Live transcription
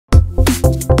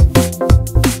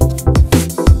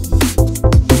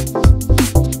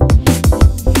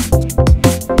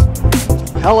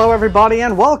Hello everybody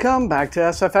and welcome back to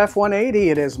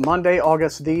SFF180. It is Monday,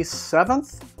 August the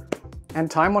 7th, and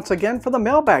time once again for the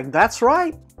mailbag. That's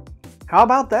right. How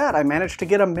about that? I managed to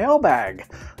get a mailbag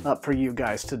up for you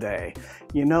guys today.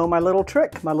 You know my little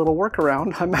trick, my little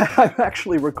workaround. I'm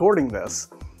actually recording this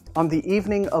on the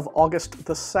evening of August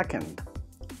the 2nd,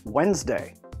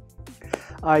 Wednesday.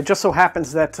 It just so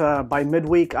happens that by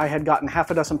midweek I had gotten half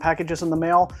a dozen packages in the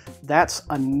mail. That's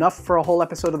enough for a whole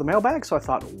episode of the mailbag, so I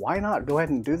thought, why not go ahead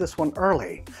and do this one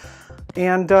early?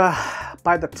 And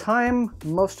by the time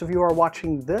most of you are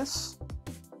watching this,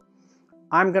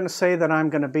 I'm going to say that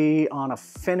I'm going to be on a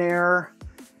Finnair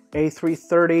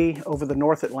A330 over the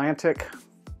North Atlantic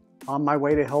on my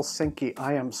way to Helsinki.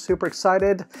 I am super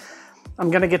excited. I'm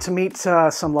going to get to meet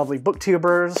some lovely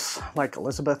booktubers like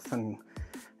Elizabeth and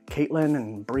Caitlin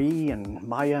and Bree and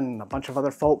Maya and a bunch of other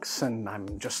folks, and I'm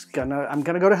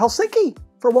gonna go to Helsinki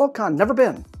for Worldcon. Never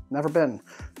been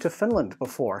to Finland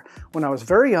before. When I was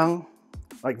very young,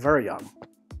 like very young,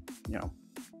 you know,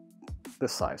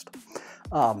 this sized.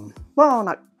 Well,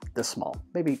 not this small,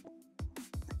 maybe.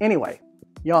 Anyway,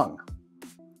 young.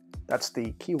 That's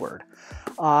the key word.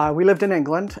 We lived in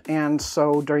England, and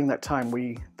so during that time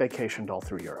we vacationed all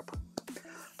through Europe,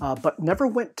 but never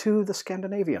went to the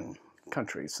Scandinavian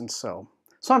countries, and so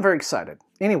I'm very excited.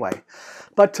 Anyway,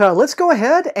 but let's go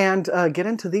ahead and get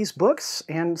into these books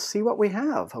and see what we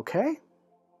have, okay?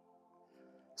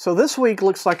 So this week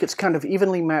looks like it's kind of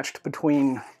evenly matched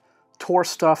between Tor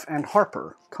stuff and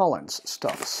Harper Collins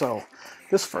stuff. So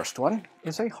this first one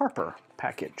is a Harper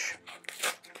package.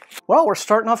 Well, we're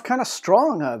starting off kind of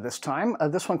strong this time.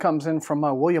 This one comes in from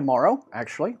William Morrow,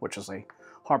 actually, which is a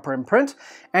Harper imprint,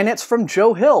 and it's from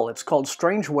Joe Hill. It's called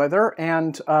Strange Weather,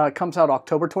 and comes out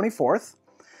October 24th.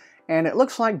 And it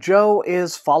looks like Joe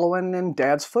is following in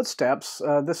Dad's footsteps.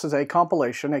 This is a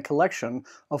compilation, a collection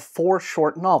of 4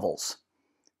 short novels.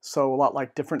 So a lot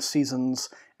like Different Seasons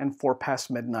and 4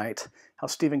 Past Midnight, how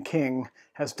Stephen King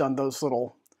has done those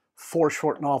little 4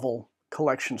 short novel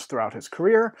collections throughout his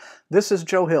career. This is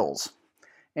Joe Hill's.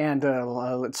 And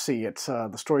let's see,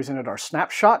 the stories in it are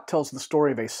Snapshot, tells the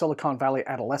story of a Silicon Valley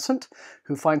adolescent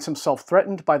who finds himself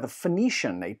threatened by the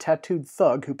Phoenician, a tattooed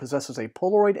thug who possesses a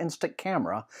Polaroid instant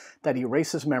camera that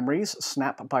erases memories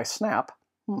snap by snap.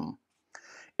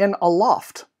 In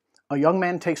Aloft, a young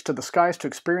man takes to the skies to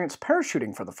experience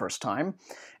parachuting for the first time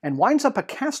and winds up a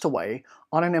castaway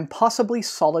on an impossibly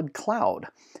solid cloud,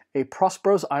 a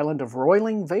Prospero's island of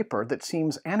roiling vapor that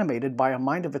seems animated by a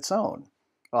mind of its own.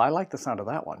 Well, I like the sound of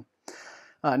that one.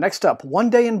 Next up, one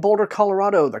day in Boulder,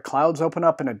 Colorado, the clouds open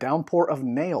up in a downpour of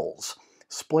nails,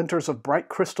 splinters of bright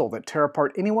crystal that tear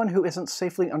apart anyone who isn't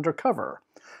safely undercover.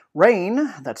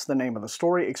 Rain, that's the name of the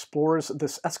story, explores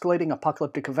this escalating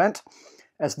apocalyptic event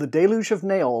as the deluge of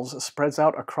nails spreads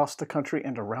out across the country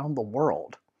and around the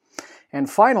world. And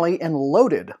finally, in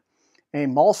Loaded, a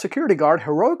mall security guard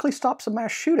heroically stops a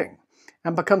mass shooting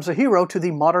and becomes a hero to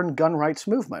the modern gun rights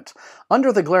movement.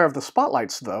 Under the glare of the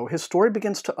spotlights, though, his story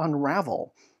begins to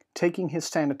unravel, taking his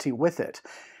sanity with it.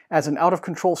 As an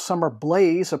out-of-control summer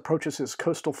blaze approaches his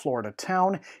coastal Florida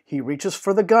town, he reaches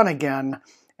for the gun again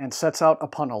and sets out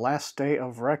upon a last day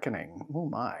of reckoning. Oh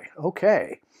my,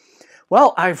 okay.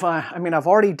 Well, I've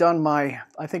already done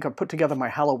I think I've put together my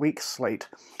Halloween slate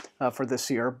for this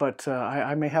year, but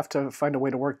I may have to find a way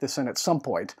to work this in at some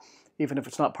point, even if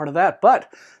it's not part of that.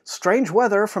 But Strange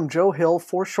Weather from Joe Hill,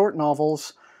 4 short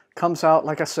novels, comes out,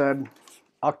 like I said,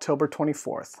 October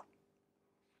 24th.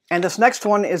 And this next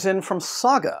one is in from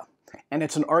Saga, and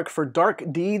it's an arc for Dark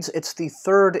Deeds. It's the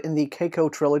 3rd in the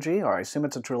Keiko trilogy, or I assume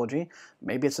it's a trilogy.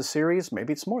 Maybe it's a series,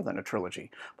 maybe it's more than a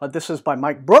trilogy. But this is by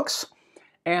Mike Brooks.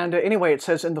 And anyway, it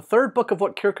says, in the 3rd book of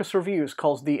what Kirkus Reviews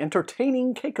calls the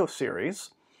entertaining Keiko series,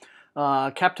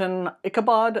 Captain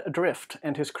Ichabod Adrift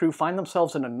and his crew find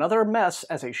themselves in another mess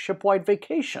as a shipwide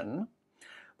vacation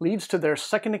leads to their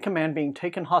second-in-command being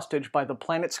taken hostage by the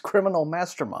planet's criminal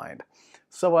mastermind.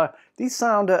 So these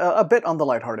sound a bit on the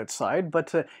lighthearted side,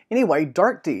 but anyway,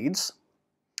 Dark Deeds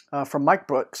from Mike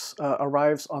Brooks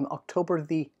arrives on October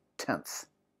the 10th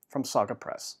from Saga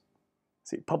Press.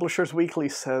 See, Publishers Weekly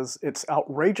says it's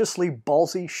outrageously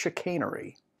ballsy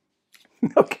chicanery.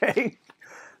 Okay.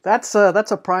 That's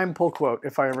a prime pull quote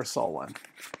if I ever saw one.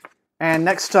 And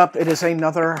next up, it is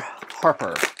another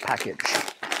Harper package.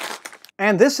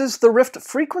 And this is The Rift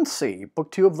Frequency,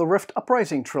 Book 2 of the Rift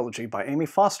Uprising trilogy by Amy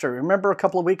Foster. Remember a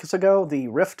couple of weeks ago, the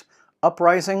Rift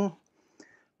Uprising,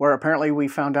 where apparently we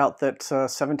found out that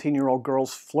 17-year-old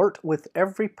girls flirt with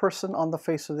every person on the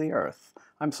face of the earth.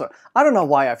 I'm sorry. I don't know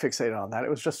why I fixated on that. It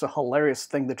was just a hilarious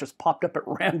thing that just popped up at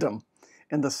random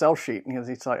in the cell sheet. And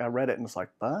he's like, I read it and it's like,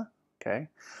 okay.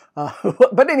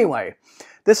 But anyway,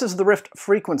 this is the Rift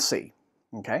Frequency,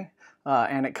 okay?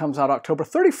 And it comes out October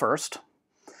 31st.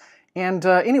 And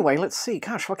anyway, let's see.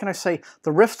 Gosh, what can I say?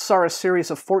 The Rifts are a series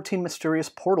of 14 mysterious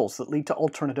portals that lead to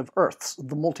alternative Earths,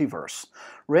 the multiverse.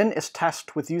 Rin is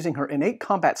tasked with using her innate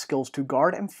combat skills to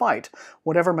guard and fight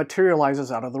whatever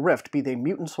materializes out of the rift, be they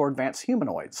mutants or advanced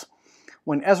humanoids.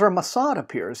 When Ezra Mossad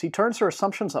appears, he turns her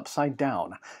assumptions upside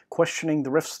down, questioning the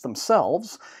rifts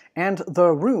themselves and the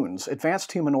runes,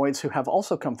 advanced humanoids who have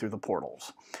also come through the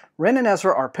portals. Rin and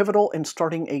Ezra are pivotal in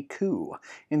starting a coup.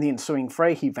 In the ensuing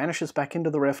fray, he vanishes back into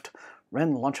the rift.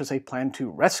 Rin launches a plan to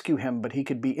rescue him, but he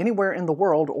could be anywhere in the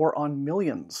world or on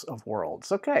millions of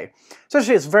worlds. Okay, so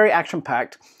it's very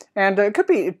action-packed, and it could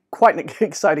be quite an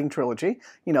exciting trilogy,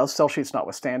 you know, cell sheets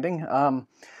notwithstanding.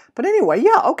 But anyway,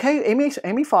 yeah, okay,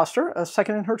 Amy Foster,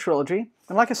 second in her trilogy,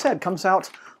 and like I said, comes out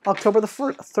October the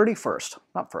 31st.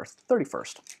 Not 1st,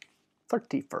 31st.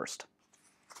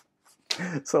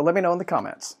 31st. So let me know in the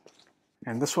comments.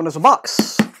 And this one is a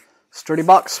box. Sturdy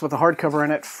box with a hardcover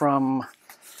in it from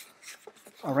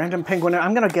a random penguin.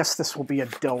 I'm going to guess this will be a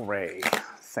Del Rey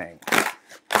thing.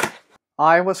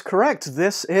 I was correct.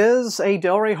 This is a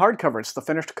Del Rey hardcover. It's the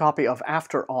finished copy of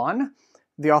After On.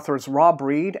 The author is Rob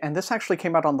Reed, and this actually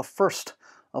came out on the 1st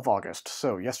of August,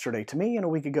 so yesterday to me and a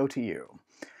week ago to you.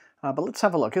 But let's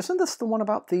have a look. Isn't this the one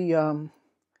about the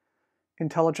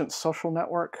intelligent social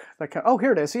network? Oh,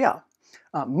 here it is, yeah.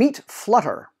 Meet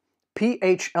Flutter,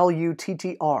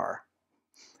 P-H-L-U-T-T-R,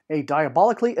 a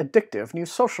diabolically addictive new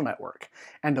social network,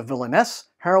 and a villainess,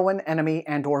 heroine, enemy,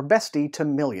 and/or bestie to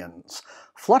millions.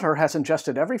 Flutter has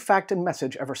ingested every fact and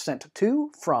message ever sent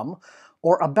to, from,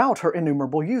 or about her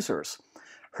innumerable users.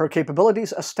 Her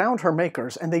capabilities astound her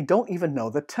makers, and they don't even know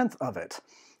the 10th of it.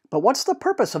 But what's the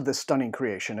purpose of this stunning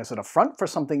creation? Is it a front for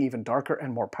something even darker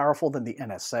and more powerful than the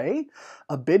NSA?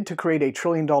 A bid to create a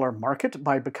trillion-dollar market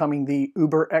by becoming the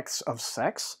Uber X of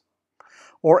sex?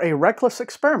 Or a reckless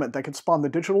experiment that could spawn the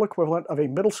digital equivalent of a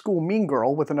middle school mean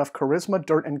girl with enough charisma,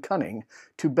 dirt, and cunning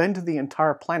to bend the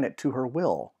entire planet to her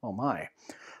will? Oh my.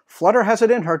 Flutter has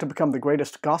it in her to become the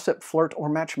greatest gossip, flirt, or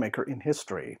matchmaker in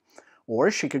history.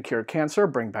 Or she could cure cancer,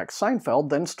 bring back Seinfeld,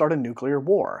 then start a nuclear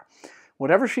war.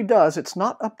 Whatever she does, it's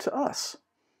not up to us.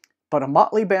 But a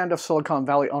motley band of Silicon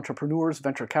Valley entrepreneurs,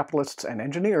 venture capitalists, and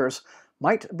engineers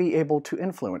might be able to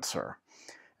influence her.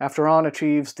 After On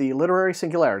achieves the literary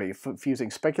singularity,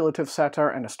 fusing speculative satire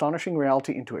and astonishing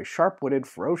reality into a sharp-witted,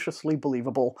 ferociously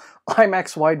believable,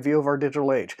 IMAX-wide view of our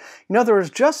digital age. You know, there was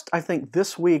just, I think,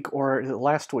 this week or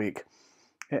last week,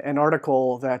 an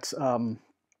article that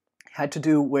had to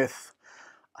do with,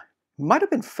 might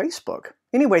have been Facebook.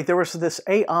 Anyway, there was this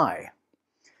AI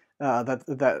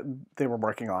that they were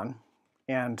working on,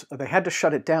 and they had to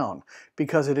shut it down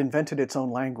because it invented its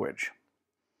own language.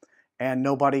 And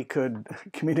nobody could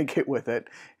communicate with it,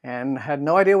 and had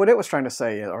no idea what it was trying to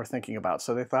say or thinking about.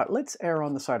 So they thought, let's err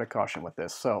on the side of caution with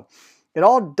this. So it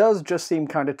all does just seem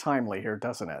kind of timely here,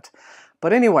 doesn't it?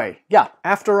 But anyway, yeah,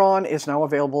 After On is now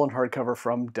available in hardcover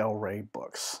from Del Rey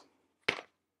Books.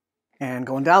 And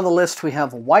going down the list, we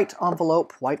have white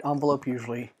envelope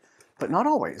usually, but not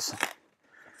always,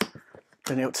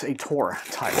 denotes a Tor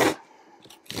title.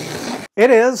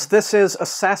 This is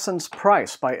Assassin's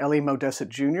Price by Elie Modesset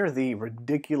Jr., the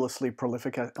ridiculously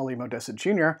prolific Elie Modesset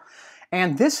Jr.,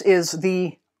 and this is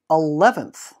the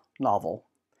 11th novel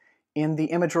in the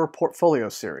Imager Portfolio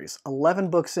series.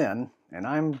 11 books in, and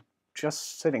I'm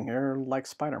just sitting here like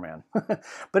Spider-Man.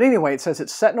 But anyway, it says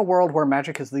it's set in a world where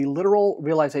magic is the literal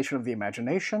realization of the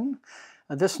imagination.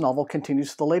 This novel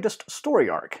continues the latest story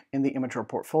arc in the Imager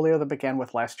Portfolio that began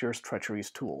with last year's Treachery's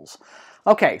Tools.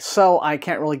 Okay, so I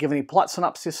can't really give any plot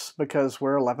synopsis because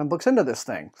we're 11 books into this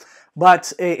thing.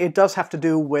 But it does have to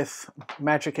do with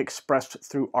magic expressed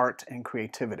through art and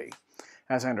creativity,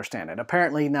 as I understand it.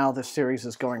 Apparently now this series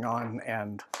is going on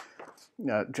and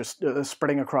just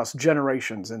spreading across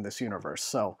generations in this universe.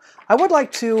 So I would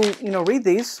like to, read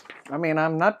these. I mean,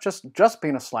 I'm not just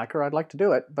being a slacker. I'd like to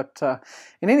do it. But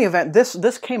in any event,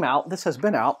 this came out in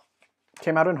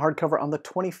hardcover on the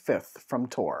 25th from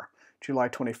Tor, July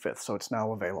 25th. So it's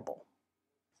now available.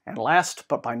 And last,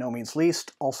 but by no means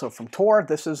least, also from Tor,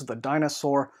 this is The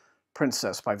Dinosaur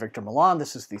Princess by Victor Milan.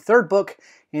 This is the third book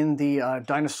in the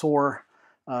Dinosaur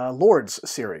Lords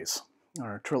series,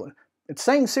 or trilogy. It's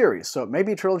saying series, so it may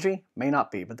be a trilogy, may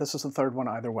not be, but this is the third one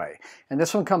either way. And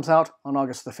this one comes out on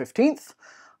August the 15th.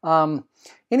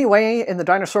 Anyway, in The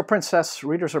Dinosaur Princess,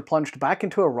 readers are plunged back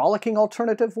into a rollicking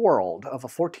alternative world of a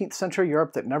 14th century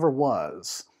Europe that never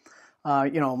was.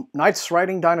 You know, knights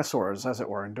riding dinosaurs, as it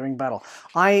were, and doing battle.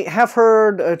 I have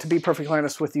heard, to be perfectly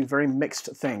honest with you, very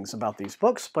mixed things about these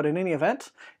books, but in any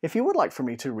event, if you would like for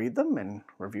me to read them and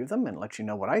review them and let you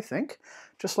know what I think,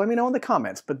 just let me know in the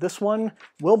comments. But this one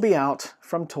will be out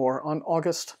from Tor on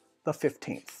August the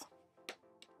 15th.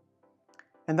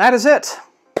 And that is it.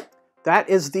 That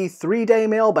is the 3-day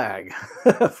mailbag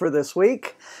for this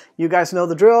week. You guys know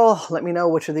the drill. Let me know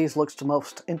which of these looks the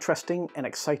most interesting and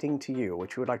exciting to you,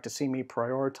 which you would like to see me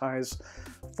prioritize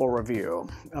for review.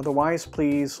 Otherwise,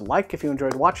 please like if you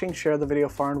enjoyed watching, share the video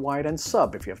far and wide, and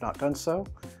sub if you have not done so.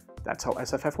 That's how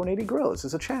SFF180 grows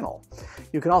as a channel.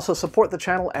 You can also support the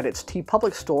channel at its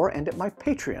TeePublic store and at my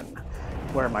Patreon,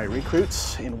 where my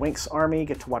recruits in Wink's army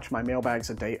get to watch my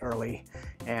mailbags a day early,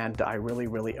 and I really,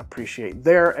 really appreciate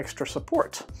their extra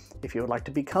support. If you would like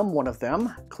to become one of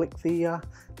them, click the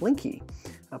linky.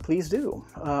 Please do.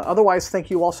 Otherwise,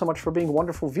 thank you all so much for being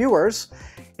wonderful viewers,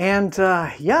 and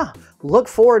yeah, look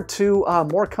forward to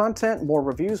more content, more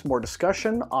reviews, more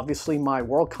discussion. Obviously, my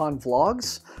Worldcon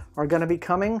vlogs are going to be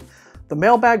coming. The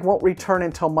mailbag won't return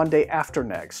until Monday after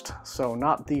next, so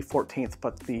not the 14th,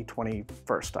 but the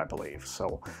 21st, I believe.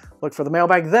 So look for the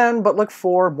mailbag then, but look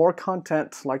for more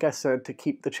content, like I said, to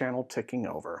keep the channel ticking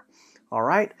over. All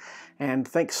right, and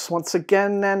thanks once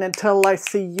again, and until I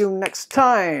see you next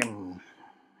time,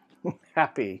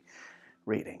 happy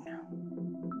reading.